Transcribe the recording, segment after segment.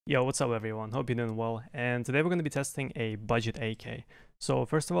Yo, what's up everyone? Hope you're doing well. And today we're going to be testing a budget AK. So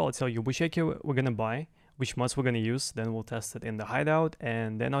first of all, I'll tell you which AK we're going to buy, which mods we're going to use, then we'll test it in the hideout,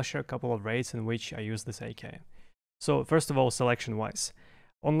 and then I'll share a couple of raids in which I use this AK. So first of all, selection-wise.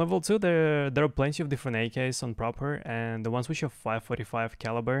 On level 2, there are plenty of different AKs on proper, and the ones which have 545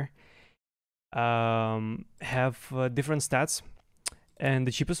 caliber have different stats. And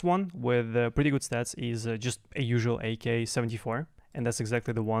the cheapest one with pretty good stats is just a usual AK-74. And that's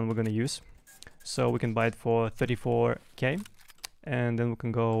exactly the one we're going to use. So we can buy it for 34k, and then we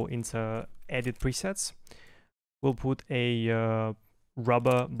can go into edit presets. We'll put a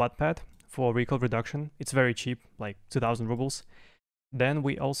rubber butt pad for recoil reduction. It's very cheap, like 2000 rubles. Then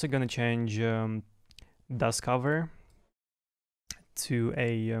we also gonna change dust cover to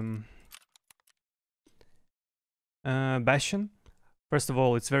a bastion. First of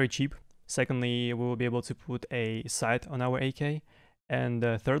all, it's very cheap. Secondly, we will be able to put a sight on our AK. And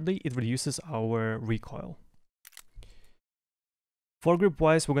thirdly, it reduces our recoil. Foregrip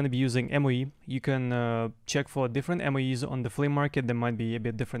wise, we're going to be using MOE. You can check for different MOEs on the flea market. They might be a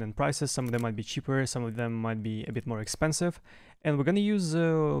bit different in prices. Some of them might be cheaper. Some of them might be a bit more expensive. And we're going to use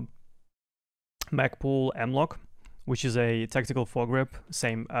Magpul M-Lock, which is a tactical foregrip.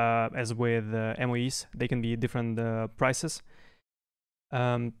 Same as with MOEs. They can be different prices.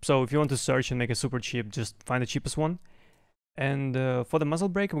 So if you want to search and make it super cheap, just find the cheapest one. And for the muzzle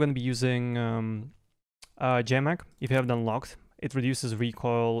brake, we're going to be using JMAG. If you have it unlocked, it reduces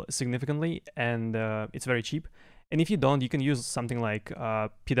recoil significantly, and it's very cheap. And if you don't, you can use something like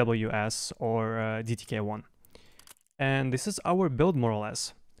PWS or DTK1. And this is our build, more or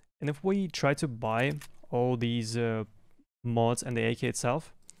less. And if we try to buy all these mods and the AK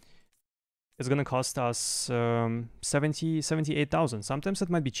itself, it's going to cost us 78,000. Sometimes it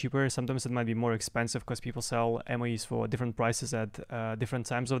might be cheaper, sometimes it might be more expensive because people sell MOEs for different prices at different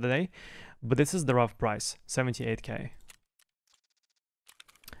times of the day. But this is the rough price, 78k.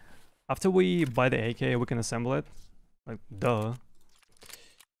 After we buy the AK, we can assemble it. Like, duh.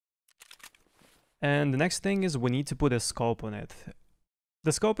 And the next thing is we need to put a scope on it.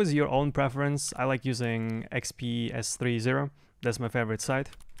 The scope is your own preference. I like using XPS30. That's my favorite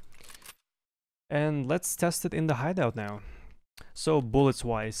sight. And let's test it in the hideout now. So bullets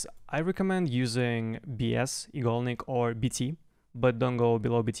wise, I recommend using BS, Igolnik, or BT, but don't go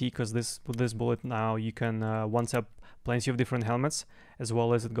below BT because with this bullet now you can one-tap plenty of different helmets, as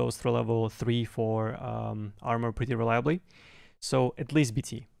well as it goes through level 3 for armor pretty reliably. So at least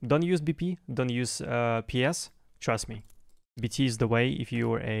BT. Don't use BP, don't use PS, trust me. BT is the way if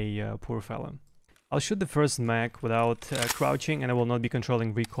you're a poor fellow. I'll shoot the first mag without crouching, and I will not be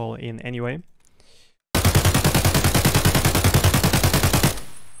controlling recoil in any way.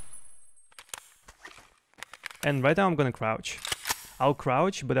 And right now I'm gonna crouch. I'll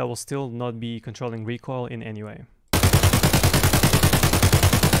crouch, but I will still not be controlling recoil in any way.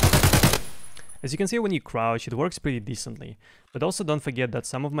 As you can see, when you crouch, it works pretty decently. But also don't forget that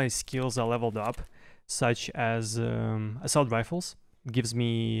some of my skills are leveled up, such as assault rifles. It gives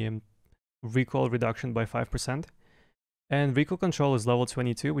me recoil reduction by 5%. And recoil control is level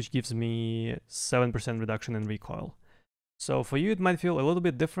 22, which gives me 7% reduction in recoil. So for you, it might feel a little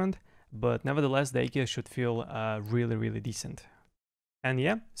bit different, but nevertheless, the AK should feel really, really decent. And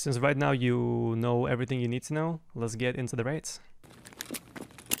yeah, since right now you know everything you need to know, let's get into the raids.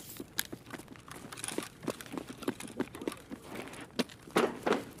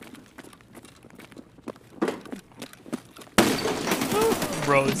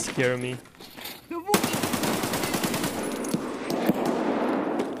 Bro, it's scaring me.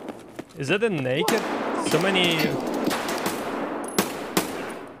 Is it a naked? So many...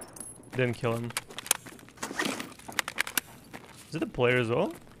 Didn't kill him. Is it a player as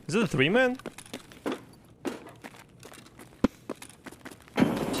well? Is it a 3-man?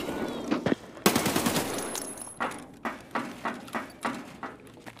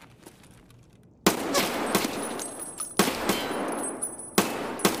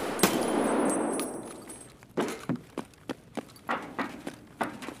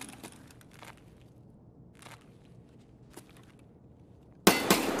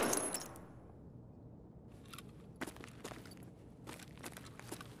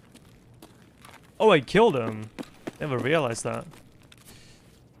 Oh, I killed him. Never realized that.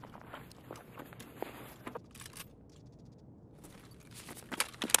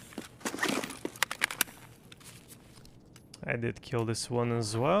 I did kill this one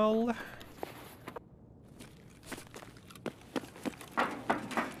as well.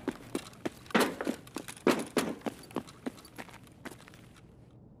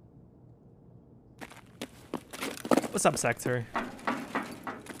 What's up, Sector?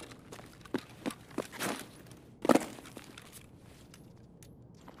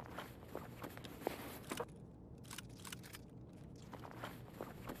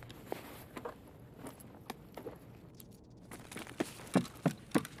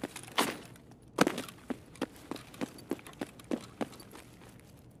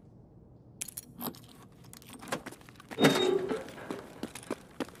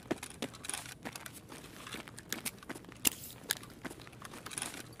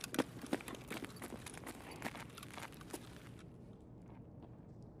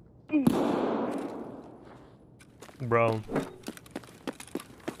 Bro.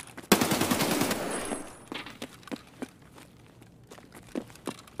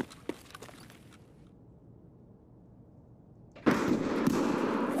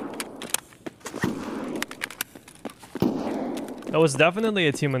 That was definitely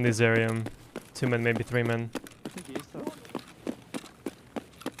a team in this area. 2 men, maybe 3 men.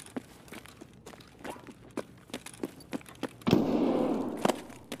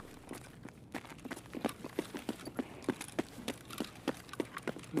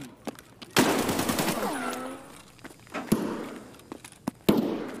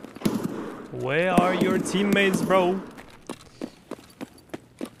 Where are your teammates, bro?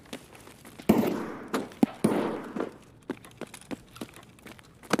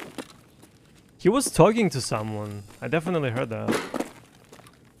 He was talking to someone. I definitely heard that.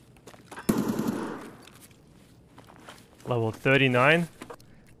 Level 39?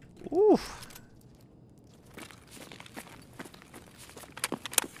 Oof.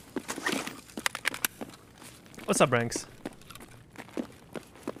 What's up, Ranks?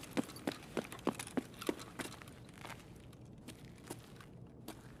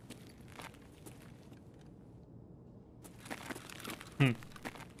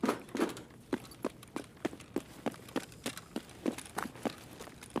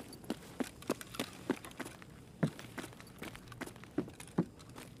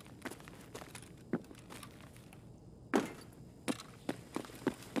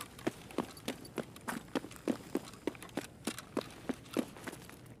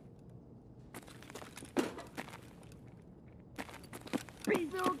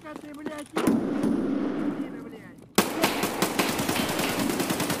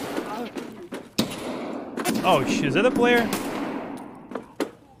 Oh, shit, is that a player?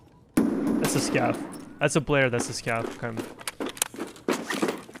 That's a scav. That's a player, that's a scav. Okay.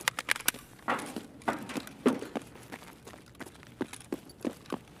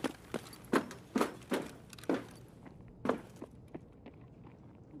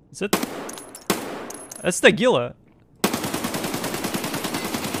 Is it? That's the Gila.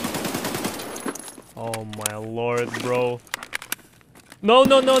 Oh my lord, bro. No,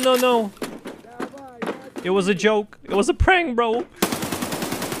 no, no, no, no. It was a joke. It was a prank, bro.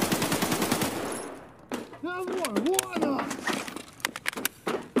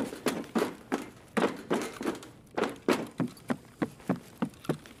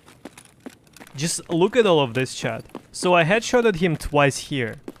 Just look at all of this, chat. So I headshotted him twice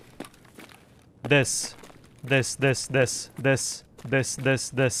here. This. This.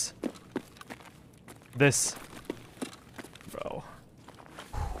 Bro.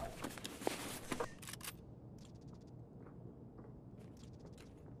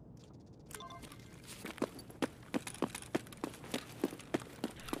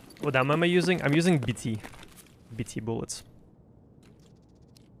 What ammo am I using? I'm using BT. BT bullets.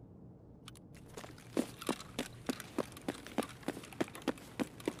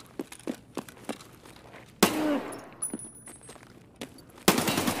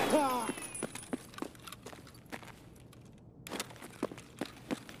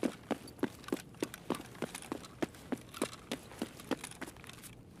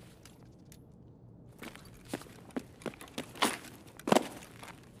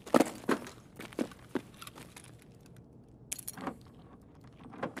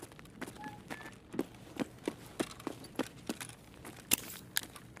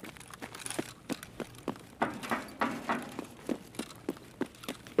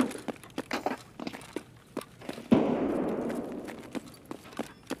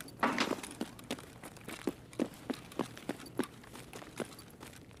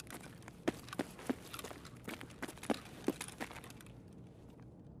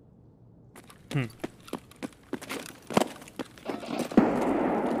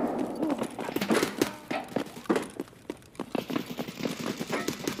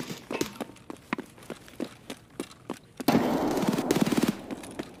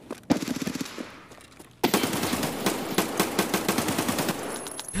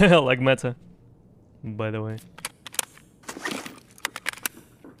 Like meta, by the way.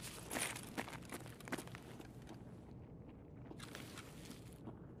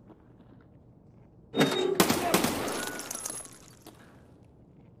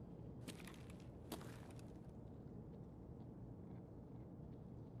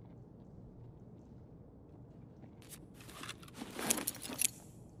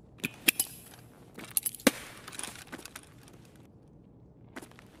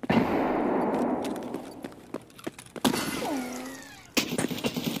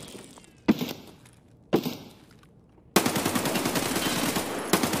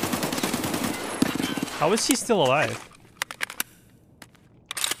 How is he still alive?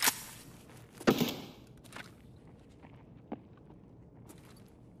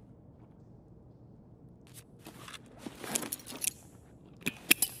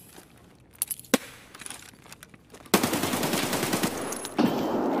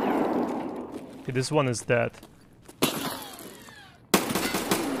 Okay, this one is dead.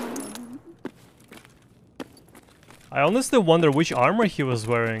 I honestly wonder which armor he was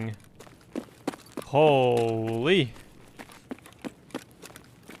wearing. Holy.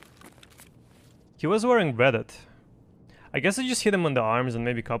 He was wearing Reddit. I guess I just hit him on the arms and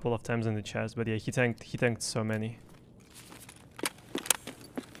maybe a couple of times in the chest, but yeah, he tanked so many.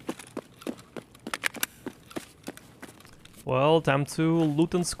 Well, time to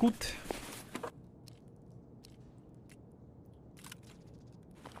loot and scoot.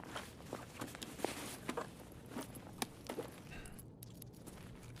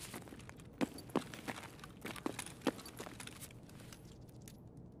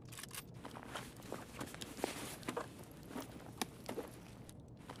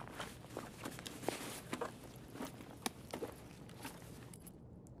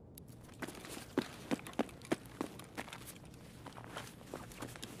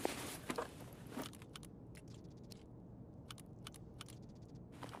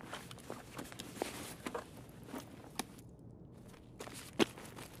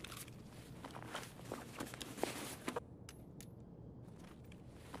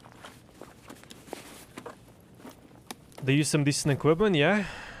 They use some decent equipment, yeah.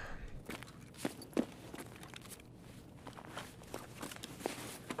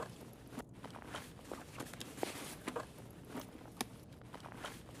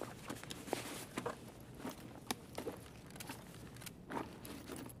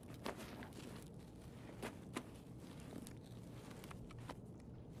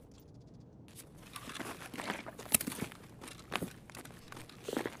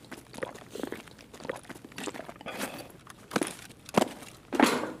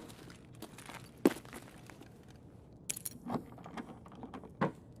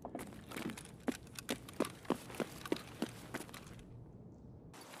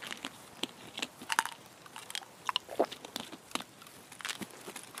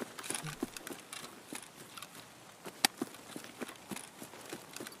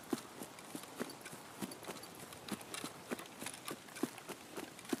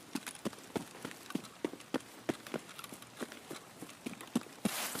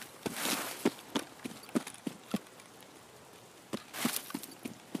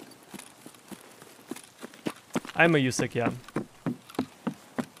 I'm a Yusek, yeah.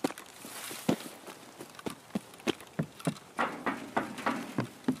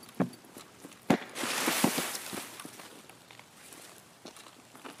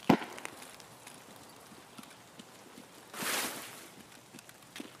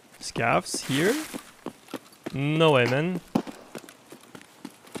 Scavs here? No way, man.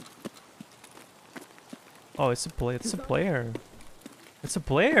 Oh, it's a player. It's a player. It's a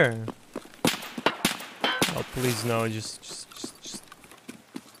player. Oh, please no, just.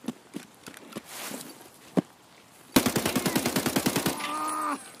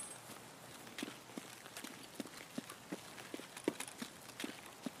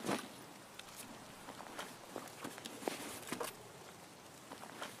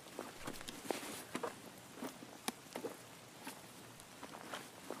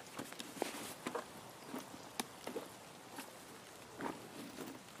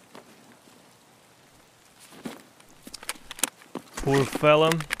 Poor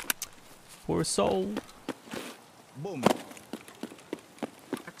fella. Poor soul. Boom.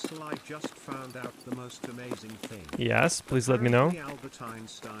 Axel, I just found out the most amazing thing. Yes, please let me know. Albert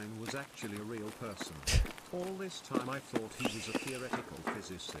Einstein was actually a real person. All this time I thought he was a theoretical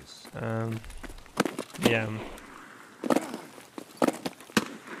physicist. Yeah.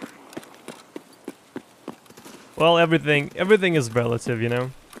 Well, everything is relative, you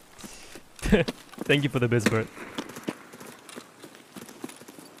know. Thank you for the bits, Bert.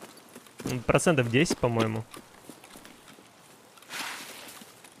 Процентов 10, по-моему.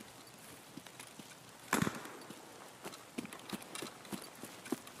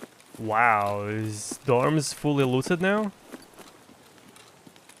 Wow, is dorms fully looted now?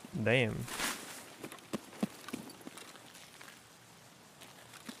 Damn.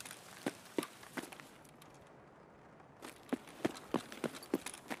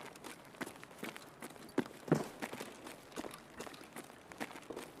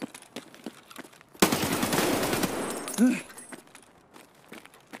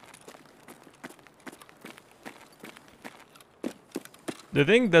 Do you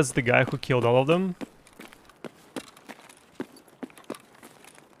think that's the guy who killed all of them?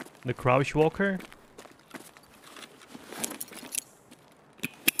 The crouch walker.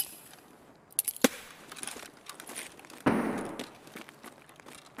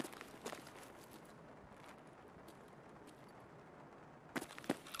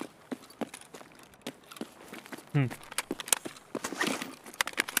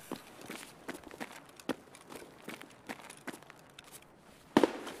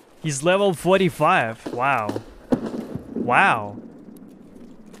 He's level 45. Wow. Wow.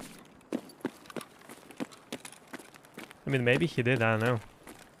 I mean, maybe he did, I don't know.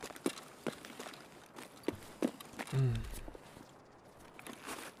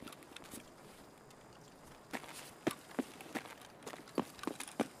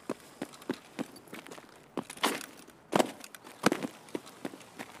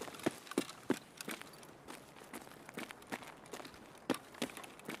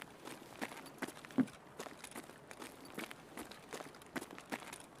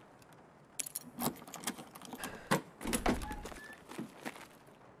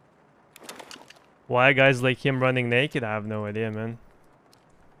 Why guys like him running naked? I have no idea, man.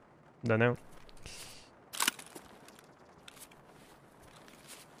 Don't know.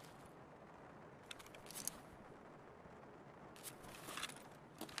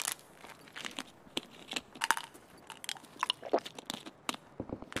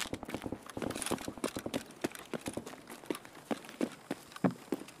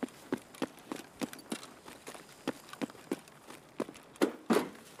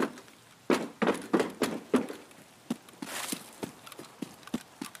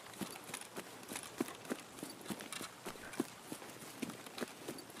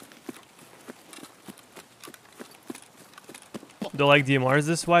 Do I like DMRs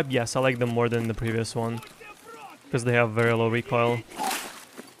this wipe? Yes, I like them more than the previous one. Because they have very low recoil.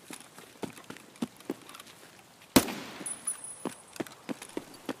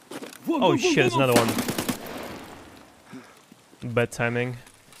 Oh shit, there's another one. Bad timing.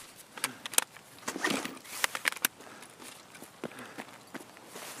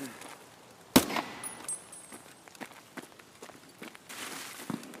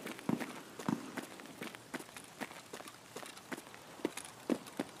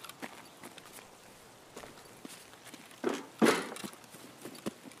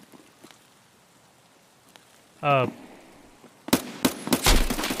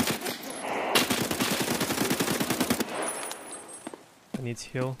 I need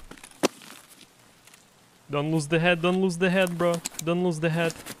heal. Don't lose the head, bro. Don't lose the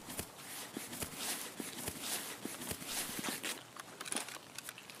head.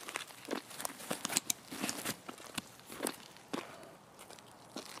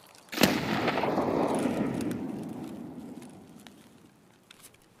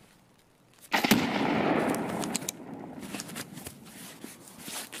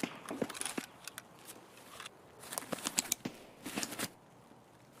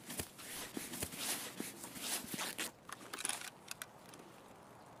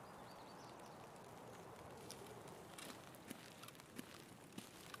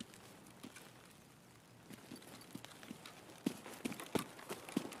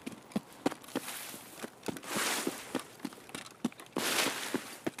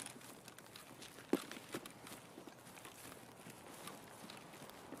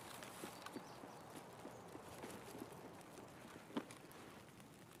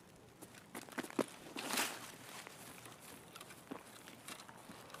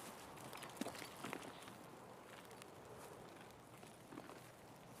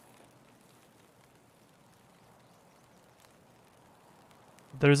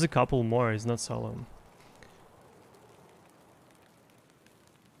 There's a couple more, it's not solo.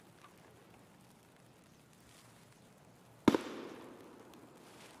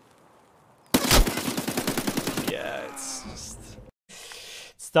 Yeah, it's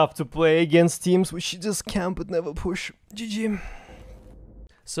tough to play against teams which just camp but never push. GG.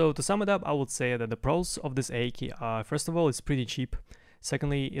 So to sum it up, I would say that the pros of this AK are, first of all, it's pretty cheap.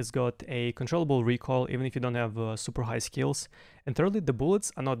 Secondly, it's got a controllable recoil even if you don't have super high skills. And thirdly, the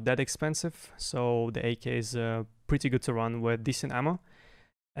bullets are not that expensive, so the AK is pretty good to run with decent ammo.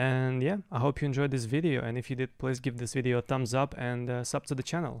 And yeah, I hope you enjoyed this video, and if you did, please give this video a thumbs up and sub to the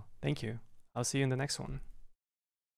channel. Thank you. I'll see you in the next one.